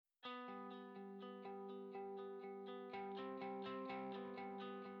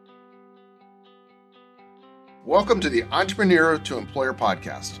Welcome to the Entrepreneur to Employer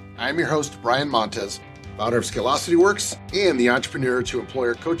podcast. I'm your host, Brian Montez, founder of Scalosity Works and the Entrepreneur to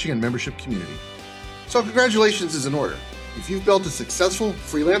Employer coaching and membership community. So congratulations is in order. If you've built a successful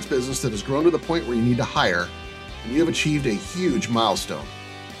freelance business that has grown to the point where you need to hire, and you have achieved a huge milestone.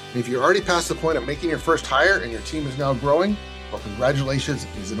 And if you're already past the point of making your first hire and your team is now growing, well, congratulations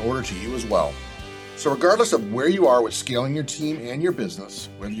is in order to you as well. So regardless of where you are with scaling your team and your business,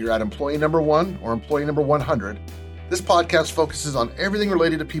 whether you're at employee number 1 or employee number 100, this podcast focuses on everything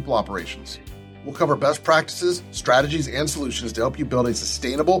related to people operations. We'll cover best practices, strategies, and solutions to help you build a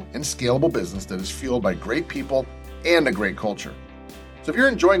sustainable and scalable business that is fueled by great people and a great culture. So if you're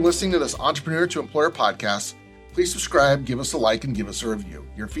enjoying listening to this Entrepreneur to Employer podcast, please subscribe, give us a like, and give us a review.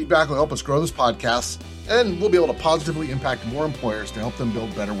 Your feedback will help us grow this podcast, and we'll be able to positively impact more employers to help them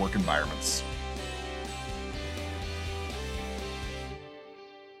build better work environments.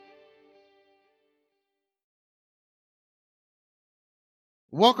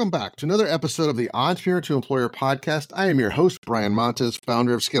 Welcome back to another episode of the Entrepreneur to Employer podcast. I am your host, Brian Montez,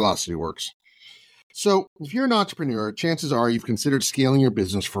 founder of Scalosity Works. So if you're an entrepreneur, chances are you've considered scaling your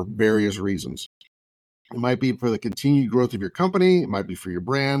business for various reasons. It might be for the continued growth of your company. It might be for your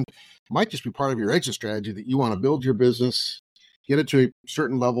brand. It might just be part of your exit strategy that you want to build your business, get it to a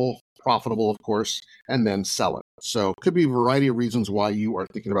certain level, profitable, of course, and then sell it. So it could be a variety of reasons why you are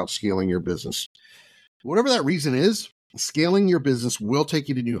thinking about scaling your business. Whatever that reason is, scaling your business will take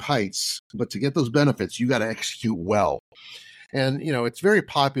you to new heights, but to get those benefits, you got to execute well. And, it's very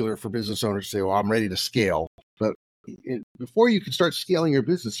popular for business owners to say, well, I'm ready to scale. But before you can start scaling your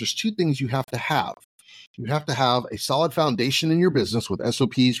business, there's two things you have to have. You have to have a solid foundation in your business with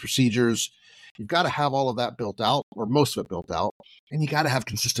SOPs, procedures. You've got to have all of that built out, or most of it built out, and you got to have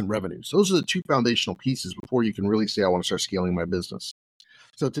consistent revenues. Those are the two foundational pieces before you can really say, I want to start scaling my business.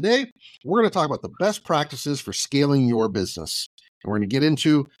 So today, we're going to talk about the best practices for scaling your business. And we're going to get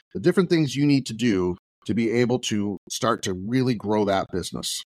into the different things you need to do to be able to start to really grow that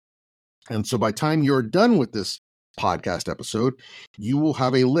business. And so by the time you're done with this podcast episode, you will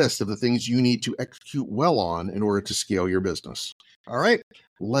have a list of the things you need to execute well on in order to scale your business. All right,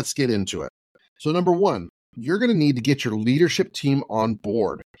 let's get into it. So number 1, you're going to need to get your leadership team on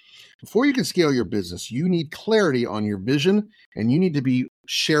board. Before you can scale your business, you need clarity on your vision, and you need to be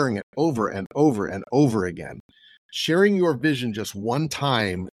sharing it over and over and over again. Sharing your vision just one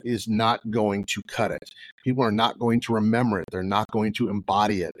time is not going to cut it. People are not going to remember it. They're not going to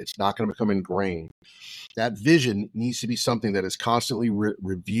embody it. It's not going to become ingrained. That vision needs to be something that is constantly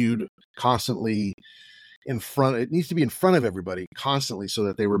reviewed, constantly in front. It needs to be in front of everybody constantly so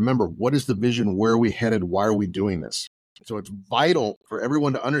that they remember, what is the vision? Where are we headed? Why are we doing this? So it's vital for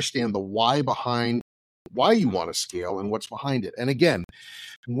everyone to understand the why behind why you want to scale and what's behind it. And again,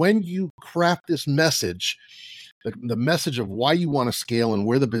 when you craft this message, the message of why you want to scale and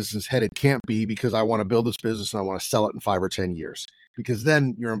where the business is headed can't be because I want to build this business and I want to sell it in 5 or 10 years. Because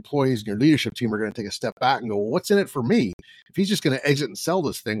then your employees and your leadership team are going to take a step back and go, well, what's in it for me? If he's just going to exit and sell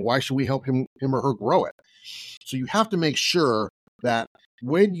this thing, why should we help him or her grow it? So you have to make sure that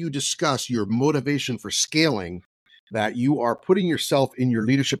when you discuss your motivation for scaling, that you are putting yourself in your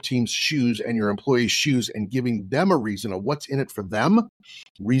leadership team's shoes and your employees' shoes and giving them a reason of what's in it for them,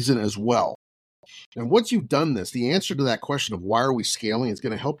 reason as well. And once you've done this, the answer to that question of why are we scaling is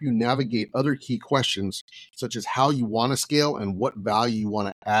going to help you navigate other key questions, such as how you want to scale and what value you want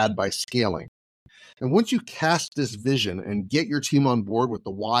to add by scaling. And once you cast this vision and get your team on board with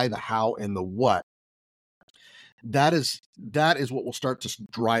the why, the how, and the what, that is what will start to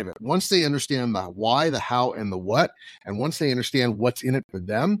drive it. Once they understand the why, the how, and the what, and once they understand what's in it for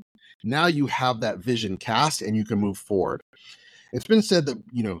them, now you have that vision cast and you can move forward. It's been said that,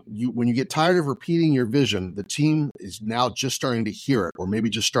 when you get tired of repeating your vision, the team is now just starting to hear it, or maybe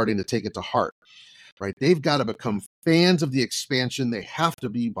just starting to take it to heart, right? They've got to become fans of the expansion. They have to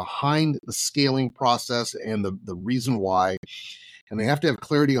be behind the scaling process and the reason why. And they have to have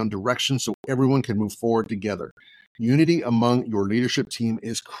clarity on direction so everyone can move forward together. Unity among your leadership team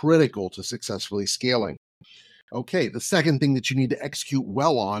is critical to successfully scaling. Okay, the second thing that you need to execute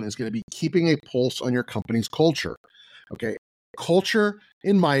well on is going to be keeping a pulse on your company's culture. Okay, culture,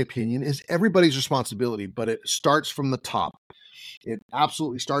 in my opinion, is everybody's responsibility, but it starts from the top. It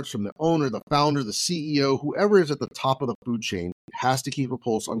absolutely starts from the owner, the founder, the CEO, whoever is at the top of the food chain has to keep a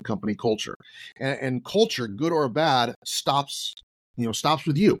pulse on company culture. And culture, good or bad, stops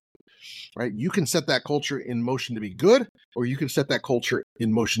with you, right? You can set that culture in motion to be good, or you can set that culture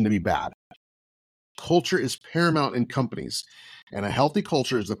in motion to be bad. Culture is paramount in companies, and a healthy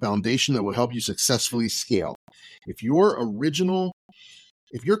culture is the foundation that will help you successfully scale. If your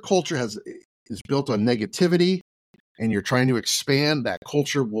culture is built on negativity and you're trying to expand, that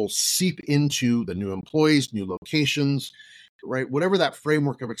culture will seep into the new employees, new locations, right? Whatever that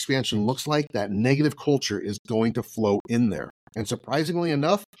framework of expansion looks like, that negative culture is going to flow in there. And surprisingly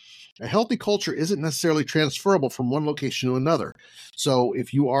enough, a healthy culture isn't necessarily transferable from one location to another. So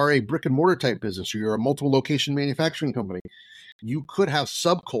if you are a brick and mortar type business or you're a multiple location manufacturing company, you could have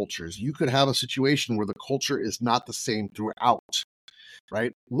subcultures. You could have a situation where the culture is not the same throughout,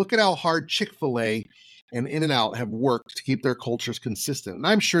 right? Look at how hard Chick-fil-A and In-N-Out have worked to keep their cultures consistent. And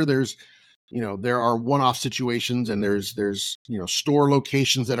I'm sure there are one-off situations and there's store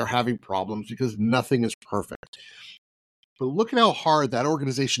locations that are having problems because nothing is perfect. But look at how hard that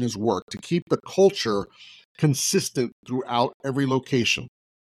organization has worked to keep the culture consistent throughout every location,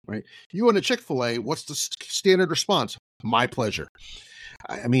 right? You own a Chick-fil-A, what's the standard response? My pleasure.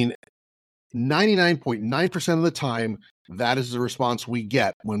 I mean, 99.9% of the time, that is the response we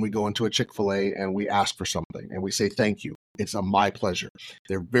get when we go into a Chick-fil-A and we ask for something and we say thank you. It's a my pleasure.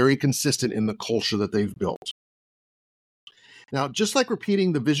 They're very consistent in the culture that they've built. Now, just like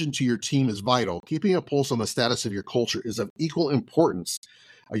repeating the vision to your team is vital, keeping a pulse on the status of your culture is of equal importance.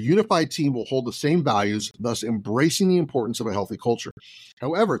 A unified team will hold the same values, thus embracing the importance of a healthy culture.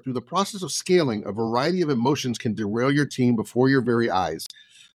 However, through the process of scaling, a variety of emotions can derail your team before your very eyes.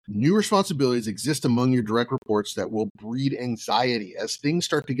 New responsibilities exist among your direct reports that will breed anxiety as things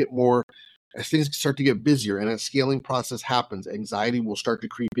start to get busier and as scaling process happens, anxiety will start to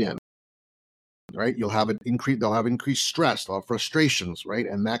creep in. Right? They'll have increased stress, they'll have frustrations, right?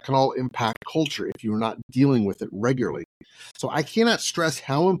 And that can all impact culture if you're not dealing with it regularly. So I cannot stress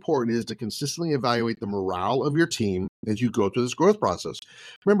how important it is to consistently evaluate the morale of your team as you go through this growth process.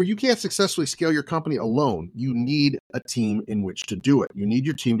 Remember, you can't successfully scale your company alone. You need a team in which to do it. You need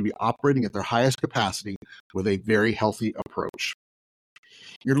your team to be operating at their highest capacity with a very healthy approach.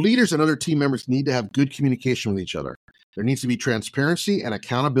 Your leaders and other team members need to have good communication with each other. There needs to be transparency and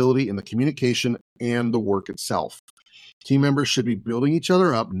accountability in the communication and the work itself. Team members should be building each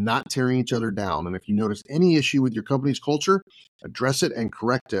other up, not tearing each other down. And if you notice any issue with your company's culture, address it and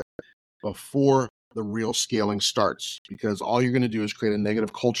correct it before the real scaling starts, because all you're going to do is create a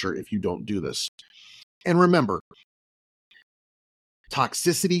negative culture if you don't do this. And remember,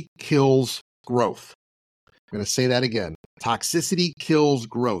 toxicity kills growth. I'm going to say that again. Toxicity kills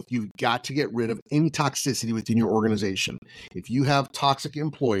growth. You've got to get rid of any toxicity within your organization. If you have toxic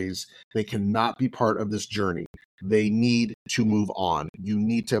employees, they cannot be part of this journey. They need to move on. You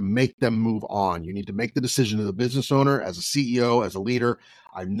need to make them move on. You need to make the decision as a business owner, as a CEO, as a leader.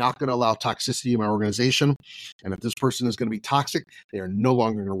 I'm not going to allow toxicity in my organization. And if this person is going to be toxic, they are no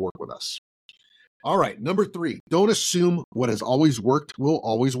longer going to work with us. All right, number 3, don't assume what has always worked will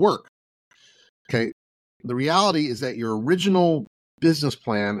always work. Okay. The reality is that your original business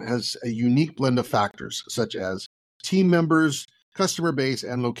plan has a unique blend of factors, such as team members, customer base,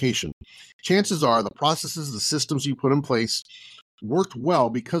 and location. Chances are the processes, the systems you put in place worked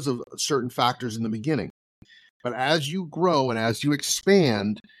well because of certain factors in the beginning. But as you grow and as you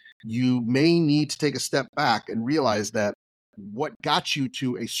expand, you may need to take a step back and realize that what got you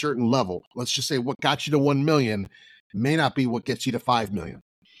to a certain level, let's just say what got you to 1 million, may not be what gets you to 5 million.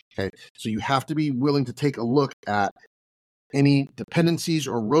 Okay, so you have to be willing to take a look at any dependencies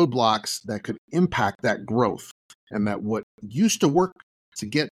or roadblocks that could impact that growth, and that what used to work to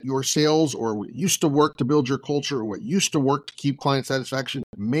get your sales, or what used to work to build your culture, or what used to work to keep client satisfaction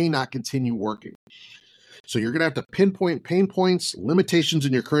may not continue working. So you're going to have to pinpoint pain points, limitations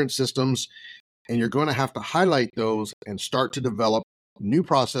in your current systems, and you're going to have to highlight those and start to develop new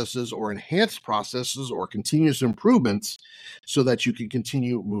processes or enhanced processes or continuous improvements so that you can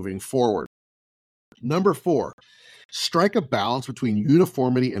continue moving forward. Number 4, strike a balance between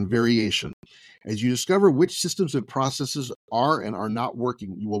uniformity and variation. As you discover which systems and processes are and are not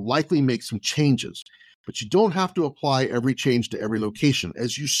working, you will likely make some changes, but you don't have to apply every change to every location.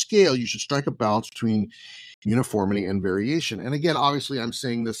 As you scale, you should strike a balance between uniformity and variation. And again, obviously, I'm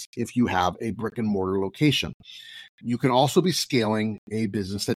saying this if you have a brick and mortar location. You can also be scaling a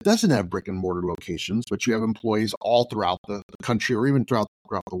business that doesn't have brick and mortar locations, but you have employees all throughout the country or even throughout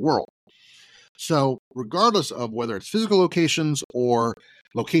the world. So regardless of whether it's physical locations or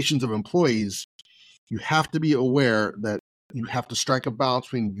locations of employees, you have to be aware that you have to strike a balance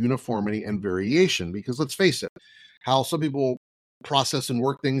between uniformity and variation, because let's face it, how some people process and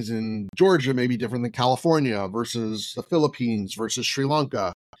work things in Georgia may be different than California versus the Philippines versus Sri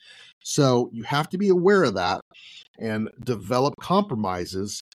Lanka. So you have to be aware of that and develop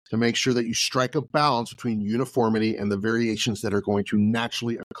compromises to make sure that you strike a balance between uniformity and the variations that are going to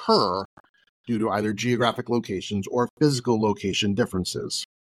naturally occur due to either geographic locations or physical location differences.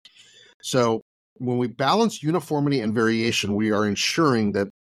 So when we balance uniformity and variation, we are ensuring that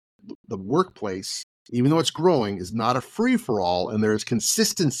the workplace, even though it's growing, is not a free-for-all, and there's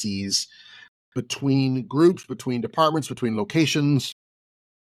consistencies between groups, between departments, between locations.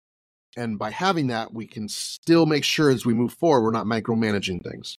 And by having that, we can still make sure as we move forward, we're not micromanaging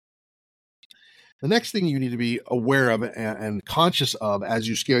things. The next thing you need to be aware of and conscious of as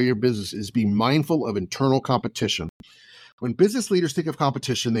you scale your business is be mindful of internal competition. When business leaders think of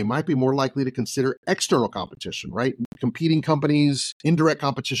competition, they might be more likely to consider external competition, right? Competing companies, indirect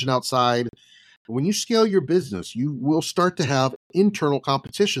competition outside. When you scale your business, you will start to have internal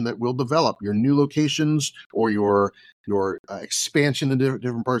competition that will develop. Your new locations or your expansion into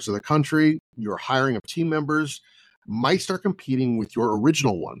different parts of the country, your hiring of team members might start competing with your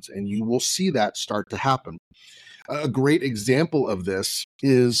original ones, and you will see that start to happen. A great example of this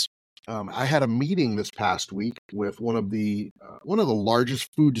is I had a meeting this past week with one of the largest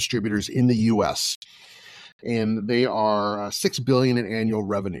food distributors in the U.S., and they are $6 billion in annual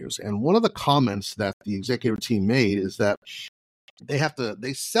revenues. And one of the comments that the executive team made is that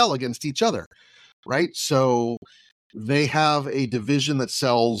they sell against each other, right? So they have a division that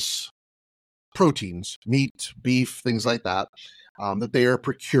sells proteins, meat, beef, things like that, that they are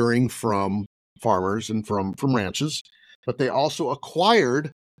procuring from farmers and from ranches. But they also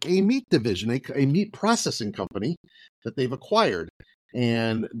acquired a meat division, a meat processing company that they've acquired.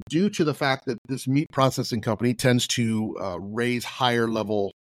 And due to the fact that this meat processing company tends to raise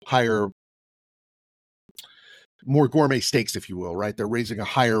more gourmet steaks, if you will, right? They're raising a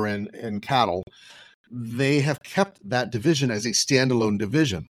higher end cattle. They have kept that division as a standalone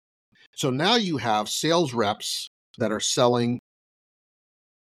division. So now you have sales reps that are selling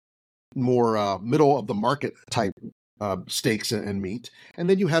more middle of the market type steaks and meat. And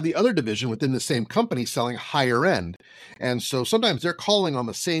then you have the other division within the same company selling higher end. And so sometimes they're calling on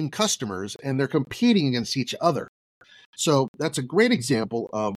the same customers and they're competing against each other. So that's a great example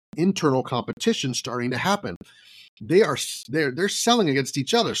of internal competition starting to happen. They're selling against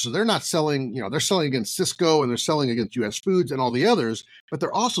each other. So they're not selling, they're selling against Cisco and they're selling against US Foods and all the others, but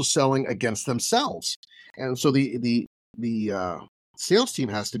they're also selling against themselves. And so the sales team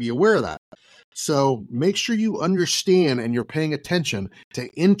has to be aware of that. So make sure you understand and you're paying attention to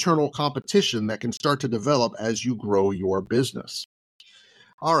internal competition that can start to develop as you grow your business.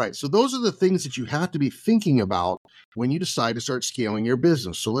 All right, so those are the things that you have to be thinking about when you decide to start scaling your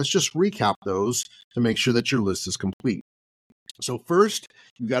business. So let's just recap those to make sure that your list is complete. So first,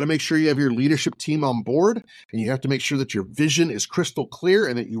 you got to make sure you have your leadership team on board, and you have to make sure that your vision is crystal clear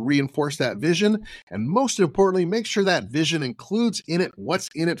and that you reinforce that vision. And most importantly, make sure that vision includes in it what's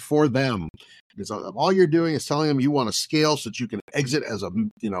in it for them. Because all you're doing is telling them you want to scale so that you can exit as a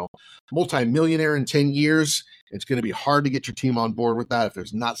multi-millionaire in 10 years. It's going to be hard to get your team on board with that if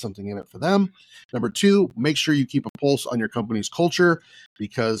there's not something in it for them. Number two, make sure you keep a pulse on your company's culture,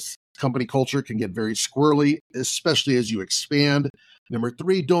 because company culture can get very squirrely, especially as you expand. Number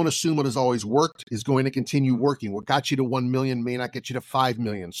three, don't assume what has always worked is going to continue working. What got you to 1 million may not get you to 5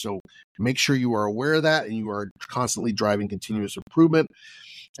 million. So make sure you are aware of that and you are constantly driving continuous improvement.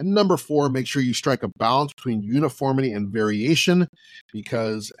 And number four, make sure you strike a balance between uniformity and variation,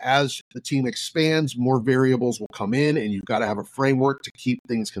 because as the team expands, more variables will come in and you've got to have a framework to keep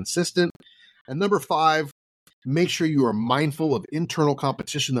things consistent. And number five, make sure you are mindful of internal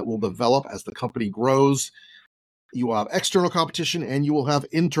competition that will develop as the company grows. You will have external competition and you will have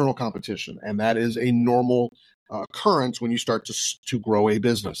internal competition. And that is a normal occurrence when you start to grow a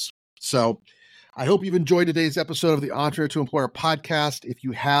business. So I hope you've enjoyed today's episode of the Entrepreneur to Employer podcast. If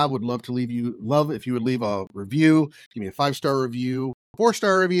you have, would love if you would leave a review, give me a 5-star review,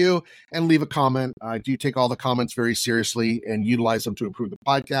 4-star review, and leave a comment. I do take all the comments very seriously and utilize them to improve the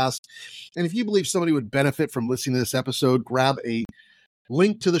podcast. And if you believe somebody would benefit from listening to this episode, grab a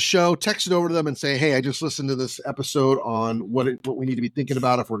link to the show, text it over to them and say, hey, I just listened to this episode on what we need to be thinking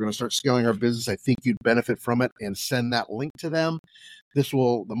about if we're going to start scaling our business. I think you'd benefit from it, and send that link to them.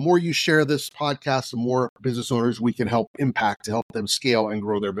 The more you share this podcast, the more business owners we can help impact to help them scale and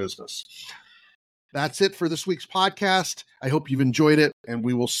grow their business. That's it for this week's podcast. I hope you've enjoyed it, and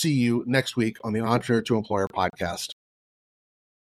we will see you next week on the Entrepreneur to Employer podcast.